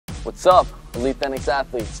What's up, Elite Thenx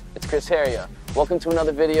athletes? It's Chris Heria. Welcome to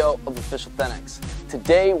another video of Official Thenx.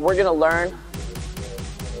 Today we're gonna learn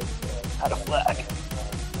how to flag.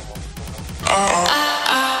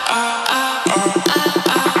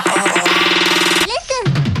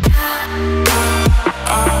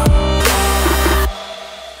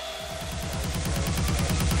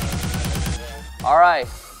 All right,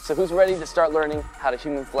 so who's ready to start learning how to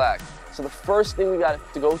human flag? So the first thing we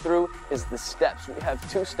got to go through is the steps. We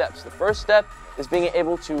have 2 steps. The first step is being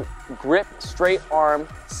able to grip straight arm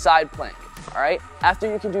side plank. All right,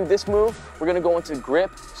 after you can do this move, we're gonna go into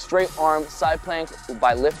grip straight arm side plank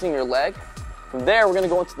by lifting your leg. From there, we're gonna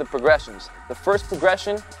go into the progressions. The first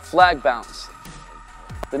progression, flag bounce.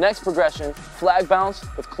 The next progression, flag bounce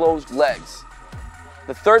with closed legs.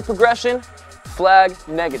 The third progression, flag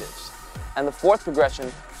negatives. And the fourth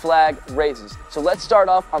progression, flag raises. So let's start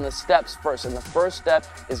off on the steps first. And the first step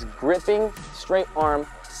is gripping straight arm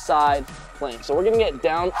side plank. So we're gonna get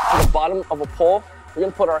down to the bottom of a pole. We're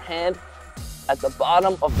gonna put our hand at the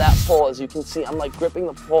bottom of that pole. As you can see, I'm like gripping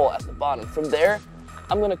the pole at the bottom. From there,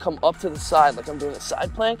 I'm gonna come up to the side like I'm doing a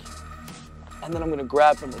side plank. And then I'm gonna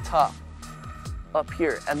grab from the top up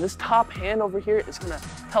here. And this top hand over here is gonna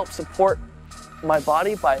help support my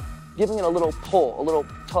body by giving it a little pull, a little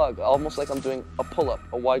tug, almost like I'm doing a pull-up,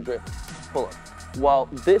 a wide grip pull-up. While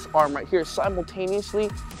this arm right here simultaneously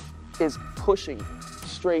is pushing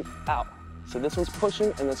straight out. So this one's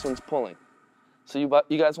pushing and this one's pulling. So you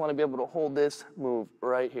guys want to be able to hold this move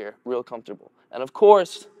right here, real comfortable. And of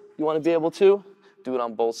course, you want to be able to do it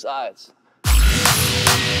on both sides.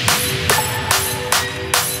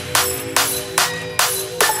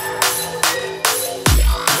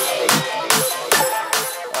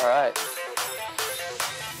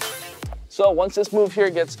 So once this move here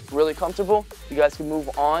gets really comfortable, you guys can move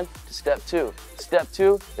on to step 2. Step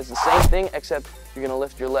 2 is the same thing, except you're gonna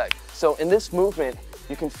lift your leg. So in this movement,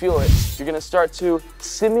 you can feel it. You're gonna start to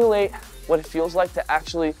simulate what it feels like to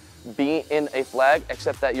actually be in a flag,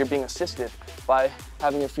 except that you're being assisted by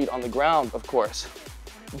having your feet on the ground, of course.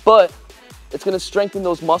 But it's gonna strengthen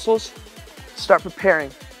those muscles. Start preparing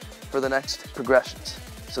for the next progressions.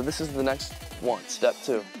 So this is the next one, step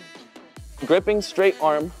 2. Gripping straight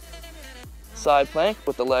arm side plank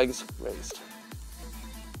with the legs raised.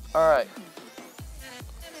 All right,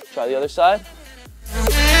 try the other side.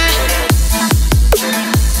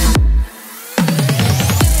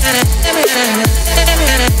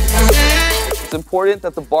 It's important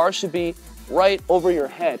that the bar should be right over your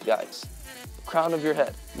head, guys. The crown of your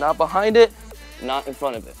head, not behind it, not in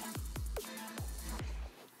front of it.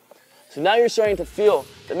 So now you're starting to feel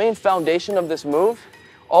the main foundation of this move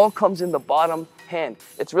all comes in the bottom hand.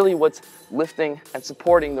 It's really what's lifting and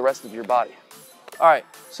supporting the rest of your body. All right,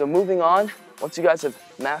 so moving on, once you guys have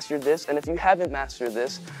mastered this, and if you haven't mastered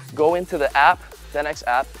this, go into the app, Thenx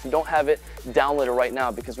app. If you don't have it, download it right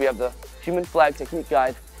now because we have the Human Flag Technique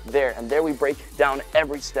Guide there, and there we break down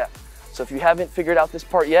every step. So if you haven't figured out this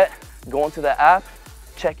part yet, go into the app,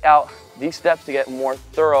 check out these steps to get a more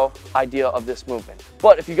thorough idea of this movement.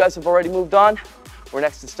 But if you guys have already moved on, we're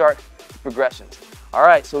next to start progressions. All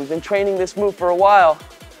right, so we've been training this move for a while.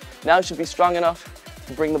 Now you should be strong enough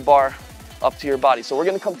to bring the bar up to your body. So we're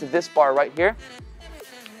gonna come to this bar right here,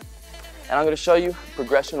 and I'm gonna show you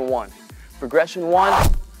progression 1. Progression 1,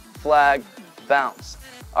 flag, bounce.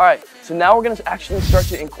 All right, so now we're gonna actually start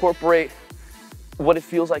to incorporate what it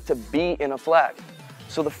feels like to be in a flag.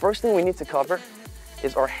 So the first thing we need to cover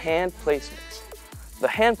is our hand placements. The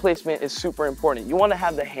hand placement is super important. You wanna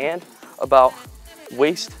have the hand about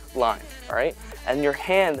waistline, all right? And your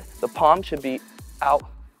hand, the palm should be out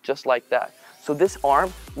just like that. So this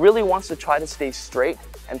arm really wants to try to stay straight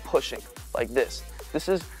and pushing like this. This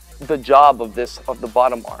is the job of the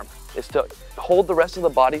bottom arm, is to hold the rest of the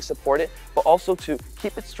body, support it, but also to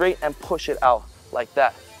keep it straight and push it out like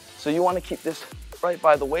that. So you want to keep this right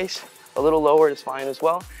by the waist, a little lower is fine as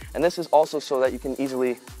well. And this is also so that you can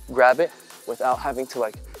easily grab it without having to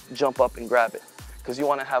like jump up and grab it, because you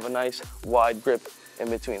want to have a nice wide grip in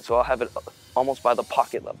between. So I'll have it almost by the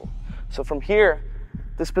pocket level. So from here,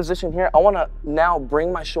 this position here, I want to now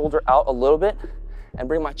bring my shoulder out a little bit and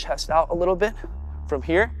bring my chest out a little bit from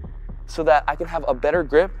here so that I can have a better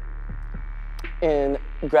grip in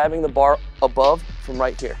grabbing the bar above from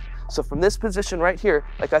right here. So from this position right here,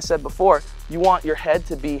 like I said before, you want your head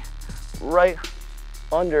to be right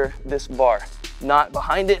under this bar, not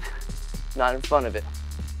behind it, not in front of it.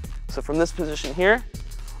 So from this position here,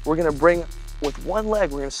 we're gonna bring with one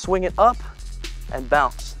leg, we're gonna swing it up and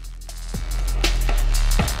bounce.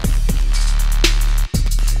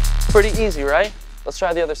 Pretty easy, right? Let's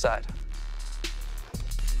try the other side.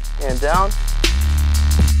 Hand down,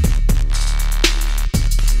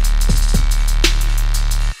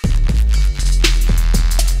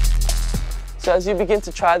 So as you begin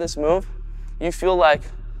to try this move, you feel like,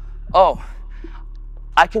 oh,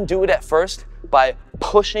 I can do it at first by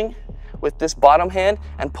pushing with this bottom hand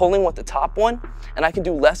and pulling with the top one, and I can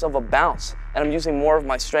do less of a bounce, and I'm using more of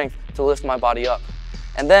my strength to lift my body up.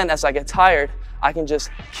 And then as I get tired, I can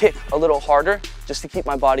just kick a little harder just to keep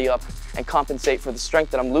my body up and compensate for the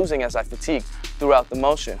strength that I'm losing as I fatigue throughout the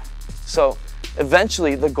motion. So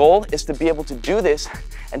eventually the goal is to be able to do this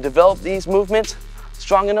and develop these movements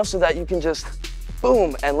strong enough so that you can just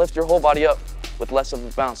boom and lift your whole body up with less of a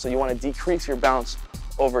bounce. So you want to decrease your bounce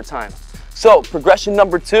over time. So progression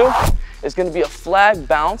number 2 is going to be a flag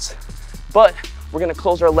bounce, but we're going to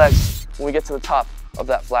close our legs when we get to the top of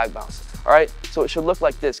that flag bounce. All right, so it should look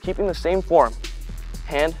like this, keeping the same form.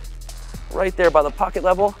 Hand right there by the pocket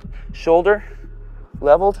level, shoulder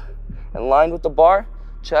leveled and lined with the bar,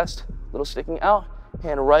 chest a little sticking out,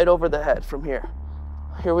 hand right over the head from here.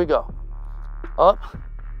 Here we go. Up,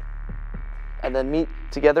 and then meet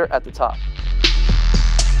together at the top.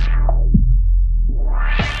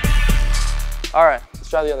 All right, let's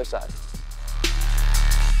try the other side.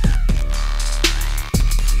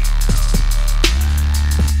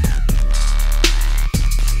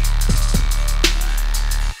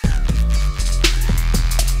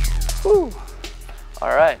 Woo.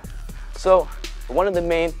 All right, so one of the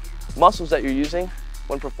main muscles that you're using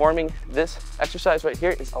when performing this exercise right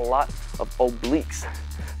here is a lot of obliques.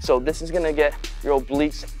 So this is gonna get your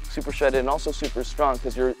obliques super shredded and also super strong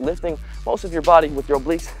because you're lifting most of your body with your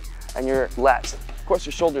obliques and your lats. Of course,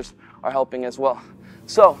 your shoulders are helping as well.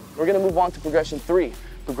 So we're gonna move on to progression 3.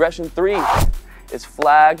 Progression 3 is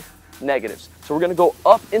flag negatives. So we're gonna go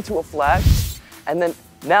up into a flag, and then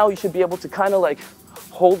now you should be able to kind of like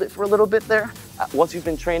hold it for a little bit there once you've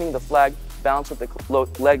been training the flag bounce with the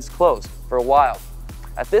legs closed for a while.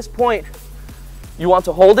 At this point, you want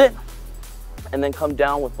to hold it and then come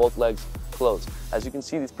down with both legs closed. As you can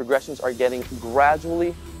see, these progressions are getting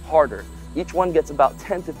gradually harder. Each one gets about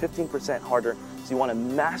 10 to 15% harder, so you want to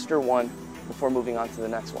master one before moving on to the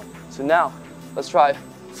next one. So now, let's try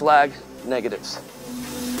flag negatives.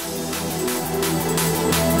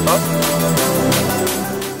 Up,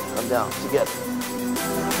 come down together.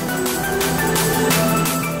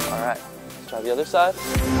 All right, let's try the other side.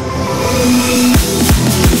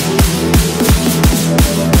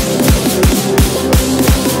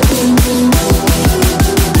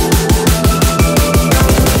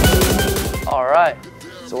 All right,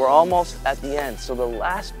 so we're almost at the end. So the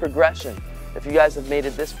last progression, if you guys have made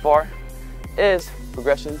it this far, is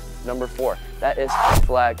progression number 4. That is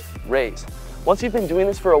flag raise. Once you've been doing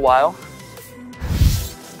this for a while,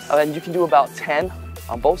 and you can do about 10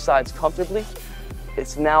 on both sides comfortably,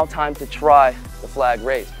 it's now time to try the flag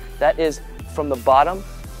raise. That is from the bottom,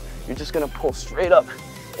 you're just gonna pull straight up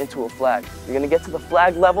into a flag. You're gonna get to the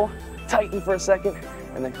flag level, tighten for a second,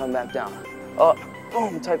 and then come back down. Up,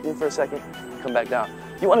 boom, tighten for a second, come back down.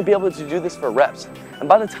 You wanna be able to do this for reps. And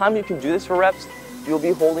by the time you can do this for reps, you'll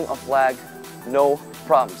be holding a flag no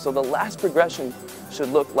problem. So the last progression should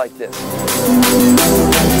look like this.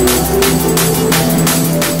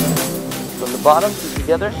 From the bottom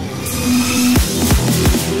together.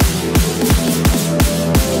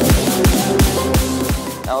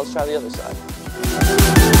 Now let's try the other side.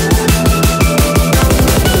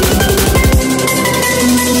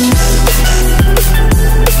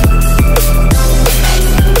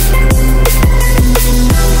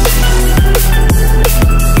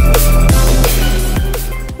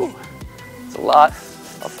 It's a lot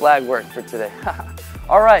of flag work for today.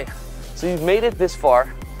 All right, so you've made it this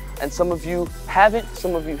far, and some of you haven't,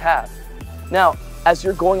 some of you have. Now, as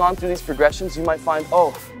you're going on through these progressions, you might find,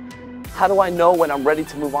 oh, how do I know when I'm ready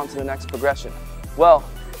to move on to the next progression? Well,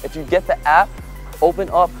 if you get the app, open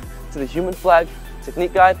up to the Human Flag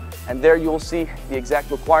Technique Guide, and there you'll see the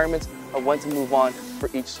exact requirements of when to move on for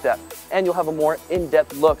each step. And you'll have a more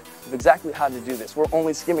in-depth look of exactly how to do this. We're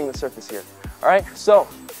only skimming the surface here. All right, so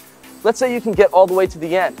let's say you can get all the way to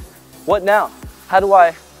the end. What now?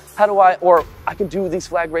 Or I can do these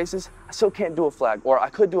flag races, I still can't do a flag. Or I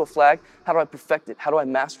could do a flag, how do I perfect it? How do I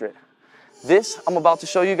master it? This I'm about to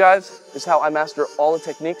show you guys is how I master all the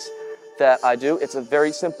techniques that I do. It's a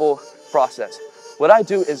very simple process. What I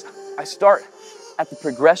do is I start at the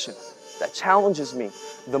progression that challenges me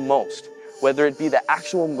the most, whether it be the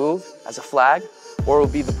actual move as a flag, or it will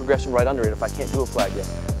be the progression right under it if I can't do a flag yet.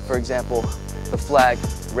 For example, the flag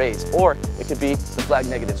raise, or it could be the flag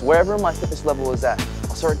negatives. Wherever my fitness level is at,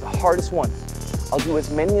 I'll start at the hardest one. I'll do as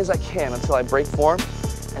many as I can until I break form,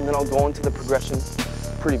 and then I'll go into the progression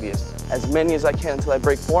previous. As many as I can until I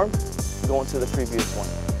break form, go into the previous one.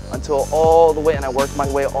 Until all the way, and I work my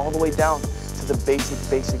way all the way down to the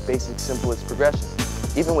basic, simplest progression.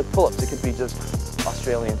 Even with pull-ups, it could be just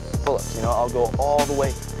Australian pull-ups. You know, I'll go all the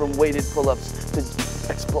way from weighted pull-ups to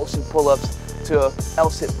explosive pull-ups to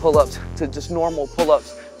L-sit pull-ups to just normal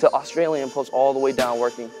pull-ups to Australian pull-ups, all the way down,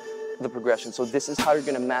 working the progression. So this is how you're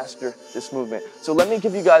gonna master this movement. So let me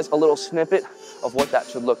give you guys a little snippet of what that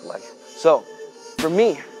should look like. So for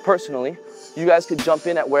me, personally, you guys could jump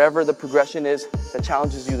in at wherever the progression is that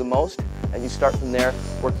challenges you the most, and you start from there,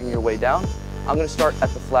 working your way down. I'm gonna start at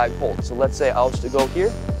the flag hold. So let's say I'll just go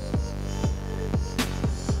here,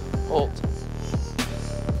 hold.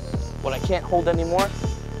 When I can't hold anymore,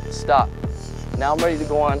 stop. Now I'm ready to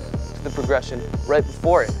go on to the progression right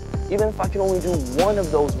before it. Even if I can only do one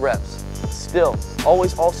of those reps, still,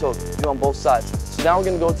 always also do on both sides. So now we're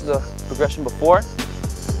gonna go to the progression before.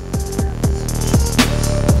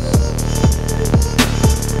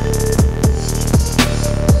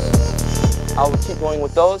 I will keep going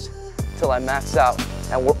with those till I max out,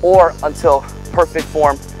 or until perfect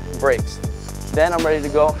form breaks. Then I'm ready to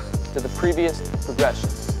go to the previous progression.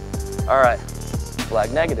 All right,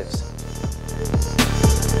 flag negatives.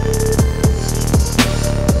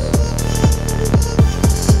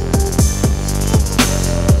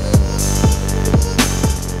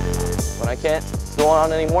 When I can't go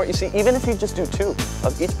on anymore, you see, even if you just do 2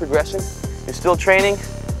 of each progression, you're still training,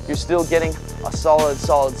 you're still getting a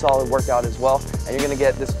solid workout as well, and you're gonna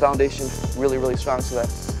get this foundation really strong, so that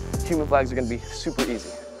human flags are gonna be super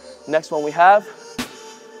easy. Next one we have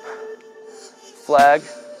flag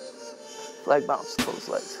bounce, close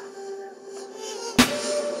legs.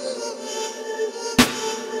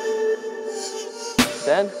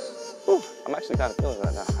 Then, I'm actually kind of feeling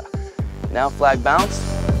that now. Now flag bounce.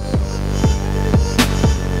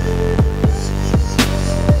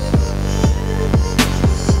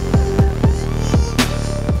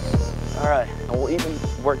 All right, and we'll even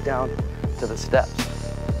work down to the steps.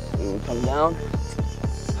 We would come down,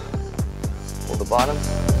 hold the bottom.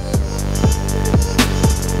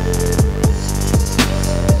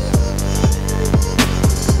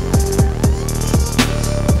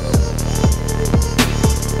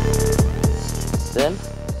 Then,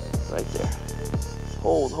 right there.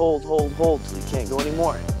 Hold till you can't go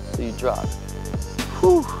anymore, till you drop.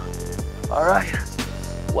 Whew. All right,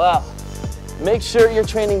 wow. Make sure you're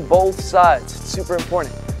training both sides, it's super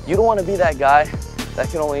important. You don't wanna be that guy that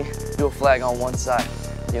can only do a flag on one side.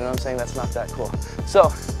 You know what I'm saying? That's not that cool.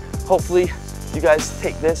 So, hopefully you guys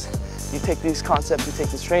take this, you take these concepts, you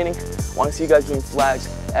take this training. I wanna see you guys doing flags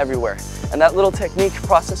everywhere. And that little technique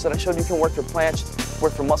process that I showed you can work for planche,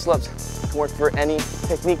 work for muscle ups, can work for any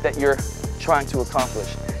technique that you're trying to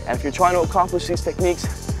accomplish. And if you're trying to accomplish these techniques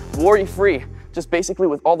worry-free, just basically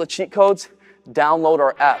with all the cheat codes, download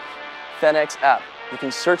our app, Thenx app. You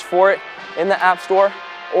can search for it in the App Store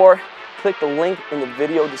or click the link in the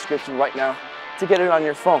video description right now to get it on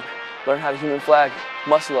your phone. Learn how to human flag,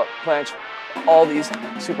 muscle up, planche, all these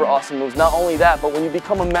super awesome moves. Not only that, but when you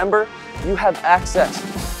become a member, you have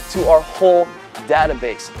access to our whole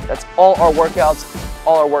database. That's all our workouts,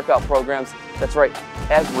 all our workout programs. That's right,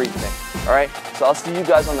 everything. All right, so I'll see you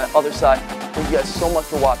guys on that other side. Thank you guys so much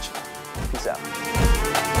for watching. Peace out.